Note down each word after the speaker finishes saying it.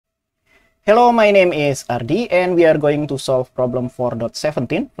Hello, my name is Ardi and we are going to solve problem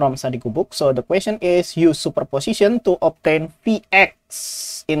 4.17 from Sadiku book. So the question is use superposition to obtain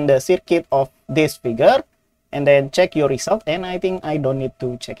Vx in the circuit of this figure and then check your result. And I think I don't need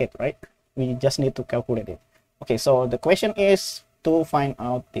to check it, right? We just need to calculate it. Okay, so the question is to find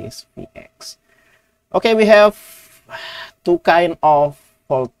out this Vx. Okay, we have two kind of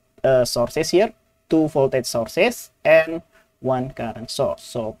sources here, two voltage sources and one current source.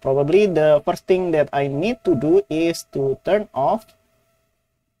 So probably the first thing that I need to do is to turn off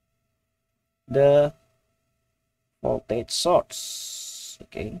the voltage source.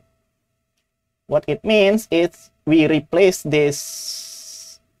 Okay, what it means is we replace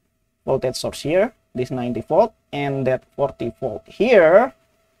this voltage source here, this 90 volt, and that 40 volt here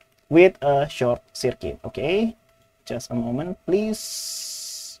with a short circuit. Okay, just a moment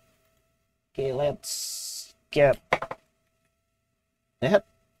please. Okay, let's get that.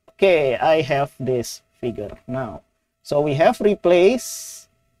 Okay, I have this figure now. So we have replaced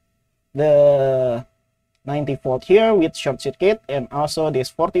the 90 volt here with short circuit and also this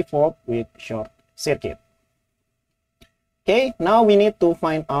 40 volt with short circuit. Okay, now we need to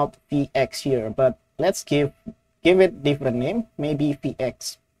find out Vx here, but let's give it different name, maybe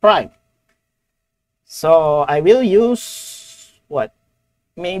Vx prime. So I will use what?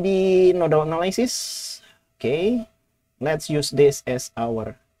 Maybe nodal analysis. Okay, let's use this as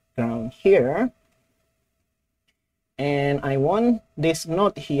our ground here, and I want this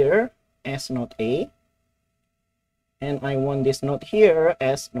node here as node A, and I want this node here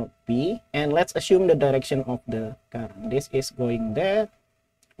as node B, and let's assume the direction of the current. This is going there,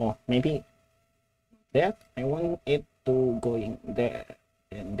 or maybe that. I want it to going there,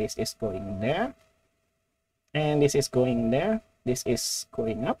 and this is going there, and this is going there, this is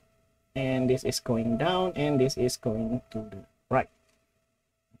going up, and this is going down, and this is going to the right.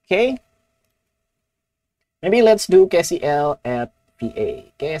 Okay, maybe let's do KCL at VA.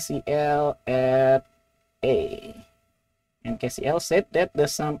 KCL at A, and KCL said that the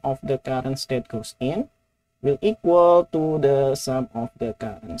sum of the currents that goes in will equal to the sum of the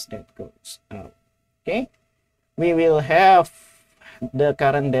currents that goes out. Okay, we will have the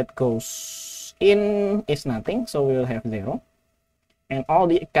current that goes in is nothing, so we will have 0. And all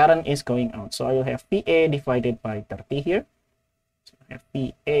the current is going out. So I will have VA divided by 30 here. So I have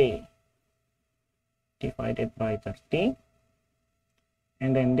VA divided by 30.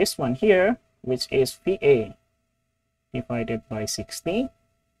 And then this one here, which is VA divided by 60.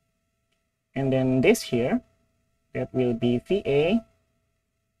 And then this here, that will be VA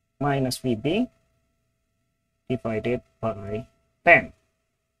minus VB divided by 10.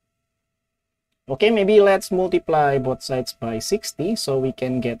 Okay, maybe let's multiply both sides by 60 so we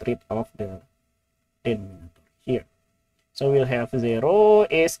can get rid of the denominator here. So we'll have 0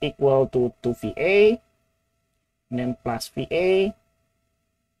 is equal to 2VA, and then plus VA,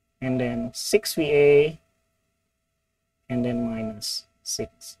 and then 6VA, and then minus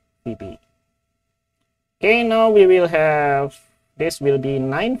 6VB. Okay, now we will have, this will be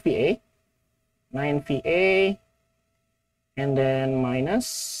 9VA, and then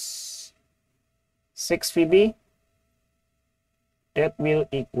minus 6VB, that will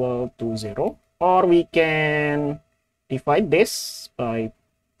equal to 0, or we can divide this by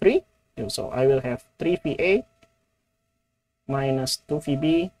 3. So I will have 3VA minus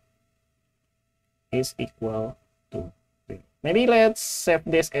 2VB is equal to 0. Maybe let's save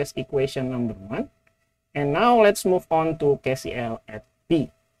this as equation number 1. And now let's move on to KCL at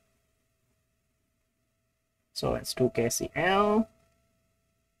B. So let's do KCL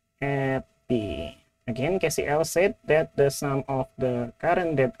at B. Again, KCL said that the sum of the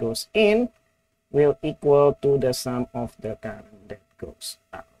current that goes in will equal to the sum of the current that goes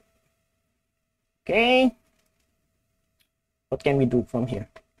out. Okay, what can we do from here?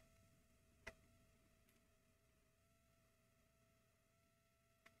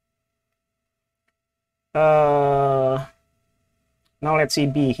 Now let's see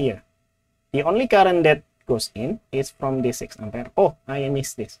B here. The only current that goes in is from this 6 ampere. Oh, I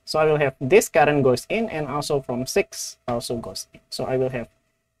missed this. So I will have this current goes in, and also from 6 also goes in. So I will have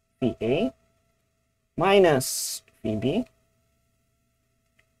VA minus VB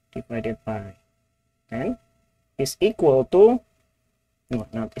divided by 10 is equal to, no,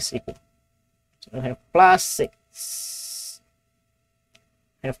 not is equal. So I have plus 6.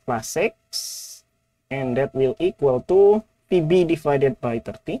 Have plus 6, and that will equal to VB divided by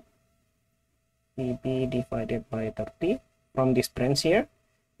 30. VB divided by 30 from this branch here,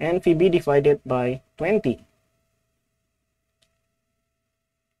 and VB divided by 20.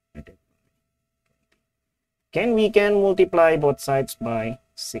 Can we multiply both sides by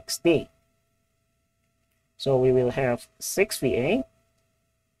 60. So we will have 6 VA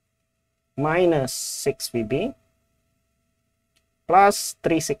minus 6 VB plus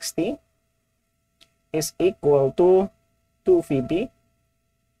 360 is equal to 2 VB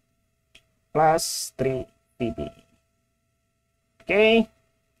plus 3 VB. Okay,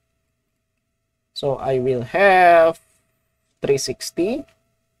 so I will have 360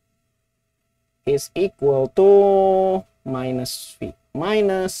 is equal to minus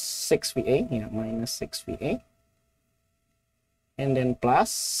 6 VA, yeah, minus 6 VA, and then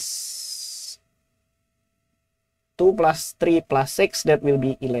plus 2 plus 3 plus 6, that will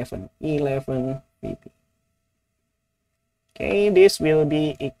be 11 VB. Okay, this will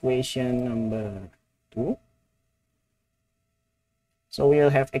be equation number 2. So we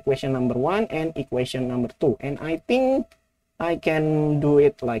will have equation number 1 and equation number 2. And I think I can do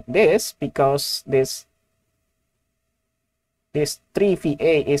it like this, because this 3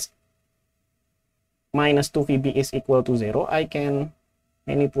 VA is minus 2 VB is equal to 0. I can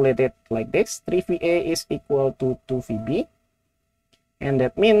manipulate it like this. 3 VA is equal to 2 VB. And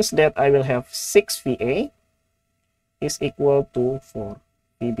that means that I will have 6 VA is equal to 4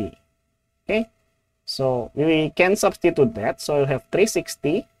 VB. Okay, so we can substitute that. So I'll have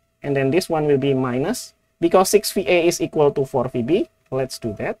 360, and then this one will be minus, because 6 VA is equal to 4 VB. Let's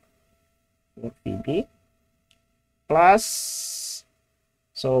do that. 4 VB plus,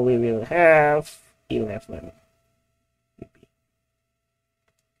 so we will have 11 VB.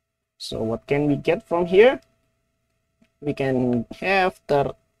 So what can we get from here? We can have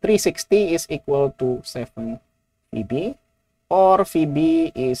 360 is equal to 7 VB, or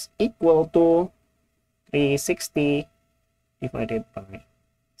VB is equal to 360 divided by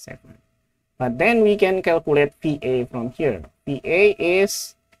 7. But then we can calculate VA from here. VA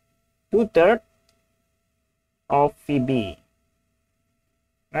is 2/3 of VB,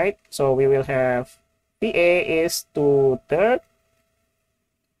 right? So we will have VA is 2/3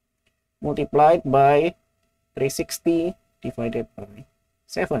 multiplied by 360 divided by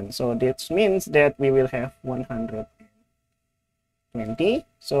 7. So this means that we will have 120.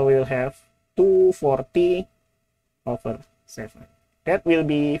 So we will have 240 over 7. That will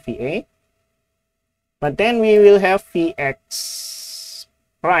be VA. But then we will have Vx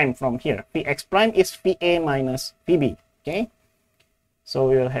prime from here. Vx prime is VA minus VB. Okay.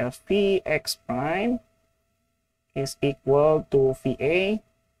 So we will have Vx prime is equal to VA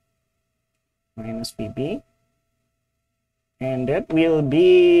minus VB. And that will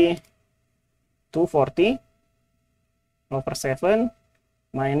be 240 over 7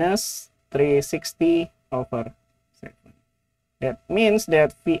 minus 360 over 7. That means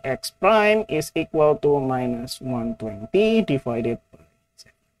that Vx prime is equal to minus 120 divided by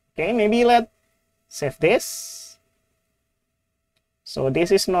 7. Okay, maybe let's save this. So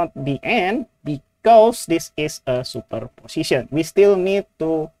this is not the end, because this is a superposition. We still need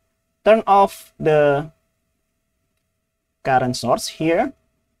to turn off the current source here,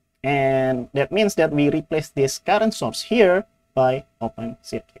 and that means that we replace this current source here by open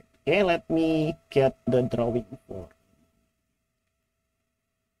circuit. Okay, let me get the drawing for.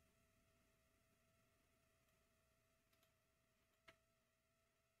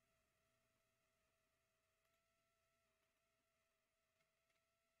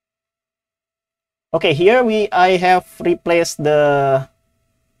 Okay, here I have replaced the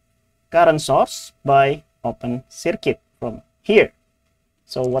current source by open circuit from here.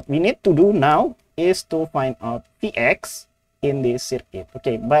 So what we need to do now is to find out Vx in this circuit.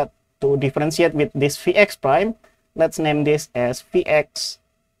 Okay, but to differentiate with this Vx prime, let's name this as Vx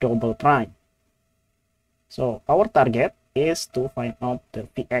double prime. So our target is to find out the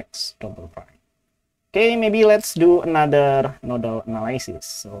Vx double prime. Okay, maybe let's do another nodal analysis.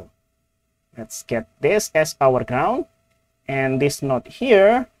 So let's get this as our ground, and this node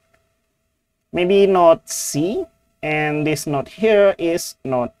here, maybe node C, and this node here is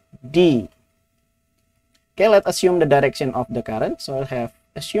node D. Okay, let's assume the direction of the current. So I'll have,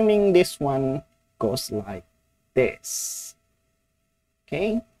 assuming this one goes like this.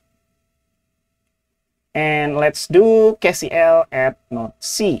 Okay, and let's do KCL at node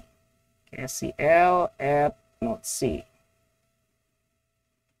C. KCL at node C.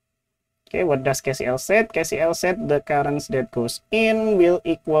 Okay, what does KCL said? KCL said the currents that goes in will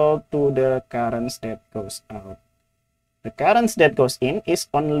equal to the currents that goes out. The currents that goes in is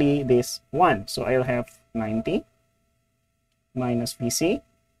only this one. So I'll have 90 minus VC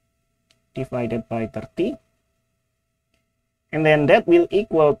divided by 30. And then that will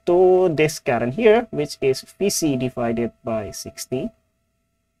equal to this current here, which is VC divided by 60.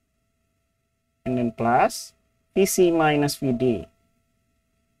 And then plus VC minus VD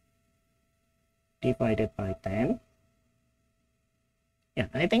divided by 10. Yeah,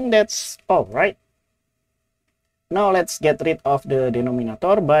 I think that's all, right? Now let's get rid of the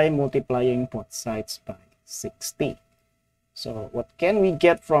denominator by multiplying both sides by 60. So what can we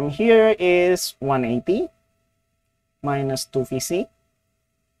get from here is 180 minus 2 VC.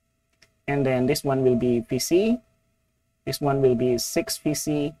 And then this one will be VC. This one will be 6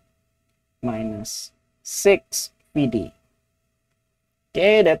 VC minus 6 VD.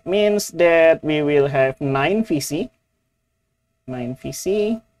 Okay, that means that we will have 9 VC. 9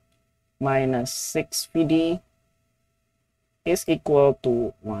 VC minus 6 VD is equal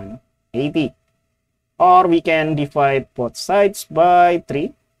to 180. Or we can divide both sides by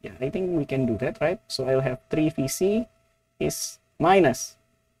 3. Yeah, I think we can do that, right? So I'll have 3 VC is minus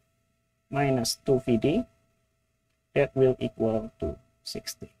 2 VD. That will equal to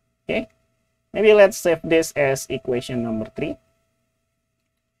 60. Okay, maybe let's save this as equation number 3.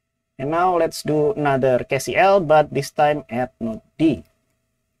 And now let's do another KCL, but this time at node D.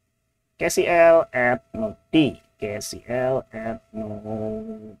 KCL at node D. KCL at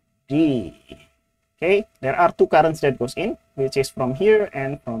node D. Okay, there are two currents that goes in, which is from here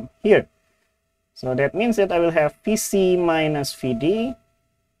and from here. So that means that I will have VC minus VD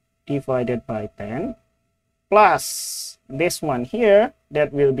divided by 10 plus this one here,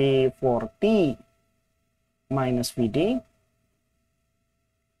 that will be 40 minus VD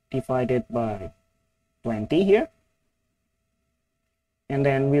divided by 20 here. And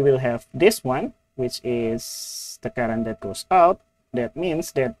then we will have this one, which is the current that goes out. That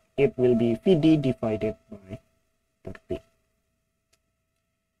means that it will be VD divided by 30.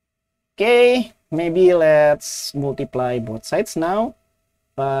 Okay, maybe let's multiply both sides now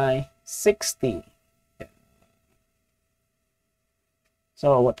by 60.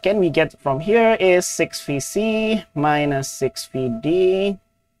 So what can we get from here is 6 VC minus 6 VD,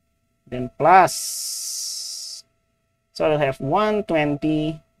 then plus. So I'll have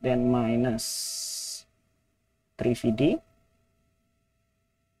 120, then minus 3 VD.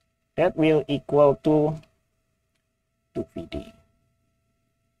 That will equal to 2 VD.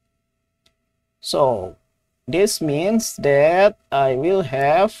 So this means that I will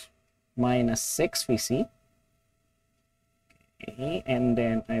have minus 6 VC. Okay, and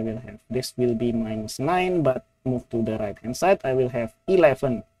then I will have, this will be minus 9, but move to the right hand side, I will have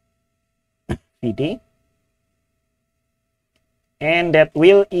 11 VD. And that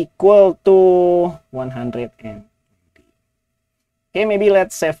will equal to 120. Okay, maybe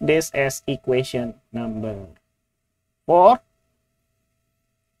let's save this as equation number 4.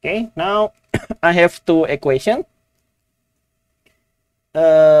 Okay, now I have two equations.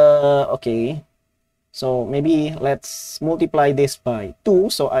 Okay, so maybe let's multiply this by 2.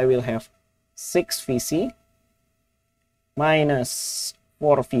 So I will have 6 VC minus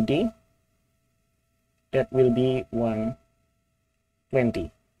 4 VD. That will be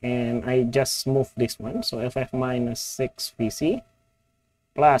 120. And I just move this one. So if I have minus 6 VC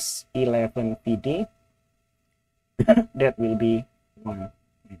plus 11 VD, that will be 120.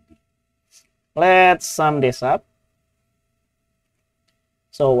 Let's sum this up.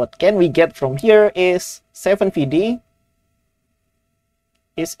 So what can we get from here is 7 VD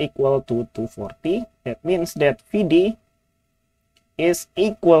is equal to 240. That means that VD is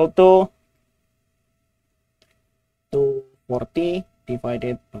equal to 240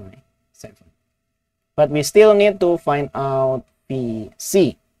 divided by 7. But we still need to find out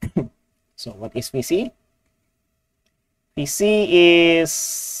VC. So what is VC? VC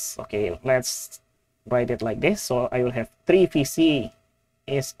is, okay, let's write it like this. So I will have 3 VC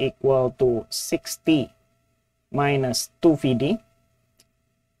is equal to 60 minus 2 VD.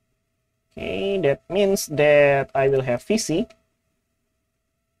 Okay, that means that I will have VC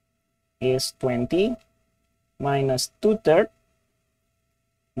is 20 minus 2/3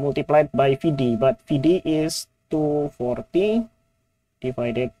 multiplied by VD, but VD is 240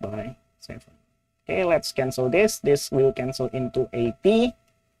 divided by 7. Okay, let's cancel this. This will cancel into 80.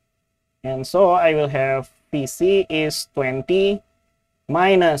 And so I will have VC is 20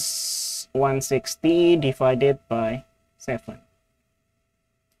 minus 160 divided by 7.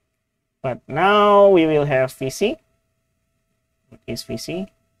 But now we will have VC. What is VC?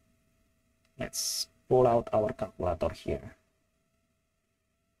 Let's pull out our calculator here.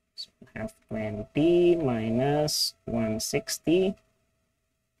 So we have 20 minus 160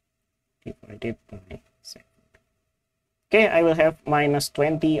 divided by 7. Okay, I will have minus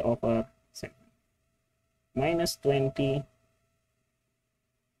 20 over 7. Minus 20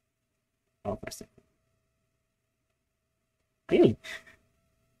 over 7. Really?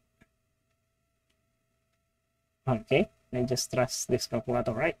 Okay, I just trust this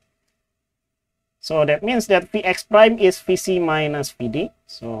calculator, right? So that means that Vx prime is Vc minus Vd.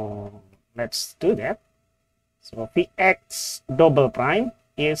 So let's do that. So Vx double prime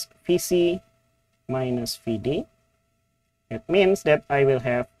is Vc minus Vd. That means that I will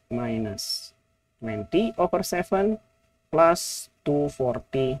have minus 20 over 7 plus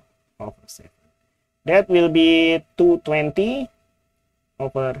 240 over 7. That will be 220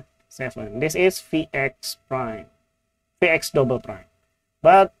 over 7. This is Vx prime, Vx double prime.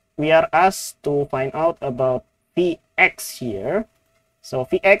 But we are asked to find out about Vx here. So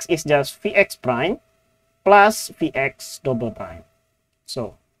Vx is just Vx prime plus Vx double prime.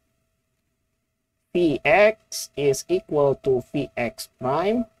 So Vx is equal to Vx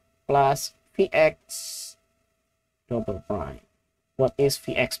prime plus Vx double prime. What is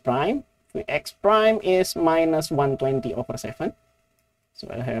Vx prime? Vx prime is minus 120 over 7. So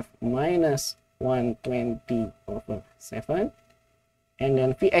I have minus 120 over 7. And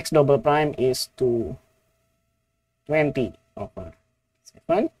then Vx double prime is 220 over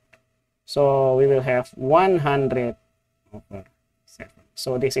 7. So we will have 100 over 7.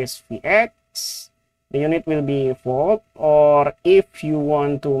 So this is Vx. The unit will be volt, or if you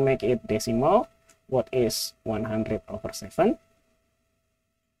want to make it decimal, what is 100 over 7?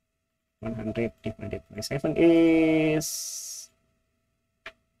 100 divided by 7 is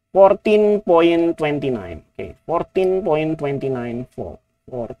 14.29. Okay, 14.29 volt.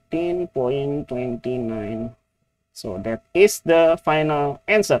 14.29. So that is the final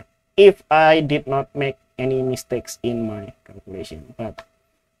answer if I did not make any mistakes in my calculation. But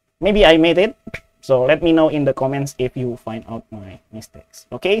maybe I made it. So let me know in the comments if you find out my mistakes.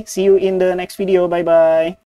 Okay, see you in the next video. Bye bye.